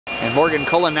And Morgan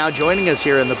Cullen now joining us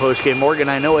here in the postgame. Morgan,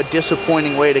 I know a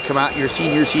disappointing way to come out your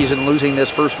senior season, losing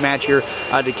this first match here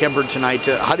to Kuemper tonight.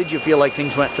 How did you feel like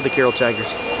things went for the Carroll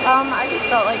Tigers? I just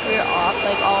felt like we were off,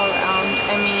 like all around.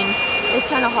 I mean, it's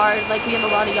kind of hard. Like, we have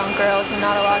a lot of young girls and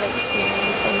not a lot of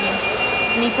experience. I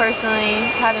mean, me personally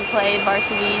haven't played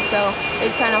varsity, so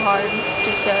it's kind of hard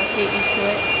just to get used to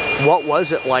it. What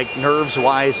was it like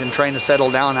nerves-wise and trying to settle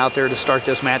down out there to start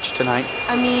this match tonight?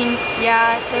 I mean,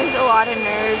 yeah, there's a lot of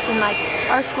nerves, and like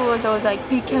our school is always like,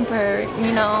 beat Kuemper,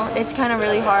 you know. It's kind of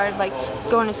really hard, like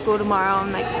going to school tomorrow.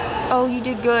 I'm like, oh, you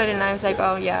did good, and I was like,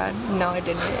 oh yeah, no, I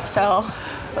didn't. So.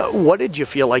 What did you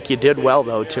feel like you did well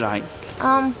though tonight?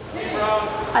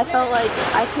 I felt like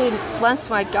I could, once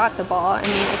I got the ball, I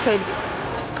mean, I could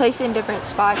place it in different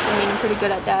spots. I mean, I'm pretty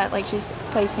good at that, like just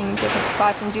placing different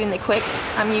spots and doing the quicks.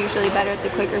 I'm usually better at the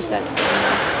quicker sets than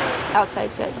the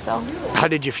outside sets. So. How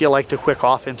did you feel like the quick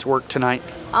offense worked tonight?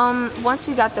 Once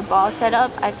we got the ball set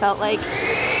up, I felt like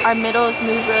our middles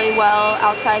moved really well,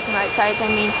 outsides and right sides. I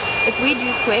mean, if we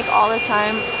do quick all the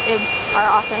time,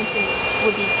 our offense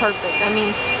would be perfect. I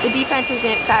mean, the defense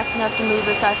isn't fast enough to move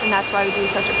with us, and that's why we do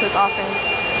such a quick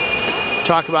offense.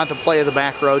 Talk about the play of the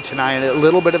back row tonight. A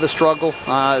little bit of a struggle,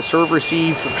 serve,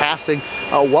 receive, passing.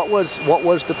 What was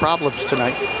the problems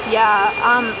tonight? Yeah,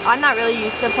 I'm not really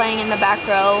used to playing in the back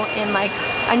row, and like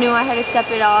I knew I had to step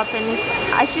it up, and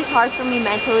it's just hard for me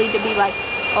mentally to be like,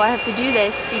 oh, I have to do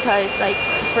this because like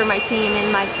it's for my team,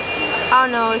 and like I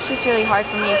don't know, it's just really hard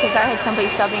for me because I had somebody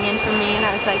subbing in for me, and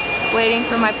I was like waiting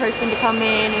for my person to come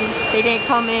in, and they didn't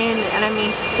come in, and I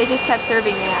mean they just kept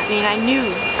serving it at me, and I knew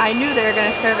they were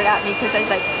gonna serve it at me because I was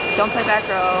like, don't play back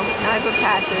row, not a good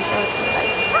passer, so it's just like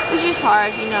it's just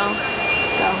hard, you know.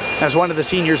 So. As one of the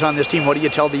seniors on this team, what do you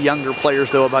tell the younger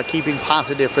players though about keeping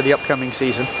positive for the upcoming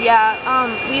season? Yeah,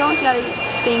 we always gotta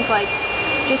think like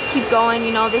just keep going.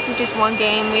 You know, this is just one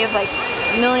game. We have like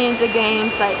millions of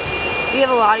games. Like. We have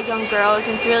a lot of young girls,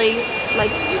 and it's really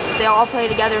like they all play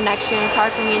together next year, and it's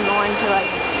hard for me and Lauren to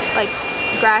like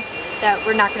grasp that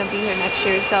we're not going to be here next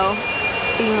year, so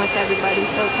being with everybody,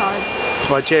 so it's hard.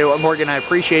 Well, I tell you what, Morgan, I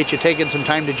appreciate you taking some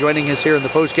time to joining us here in the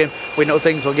postgame. We know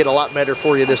things will get a lot better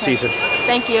for you this season.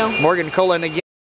 Thank you. Morgan Cullen again.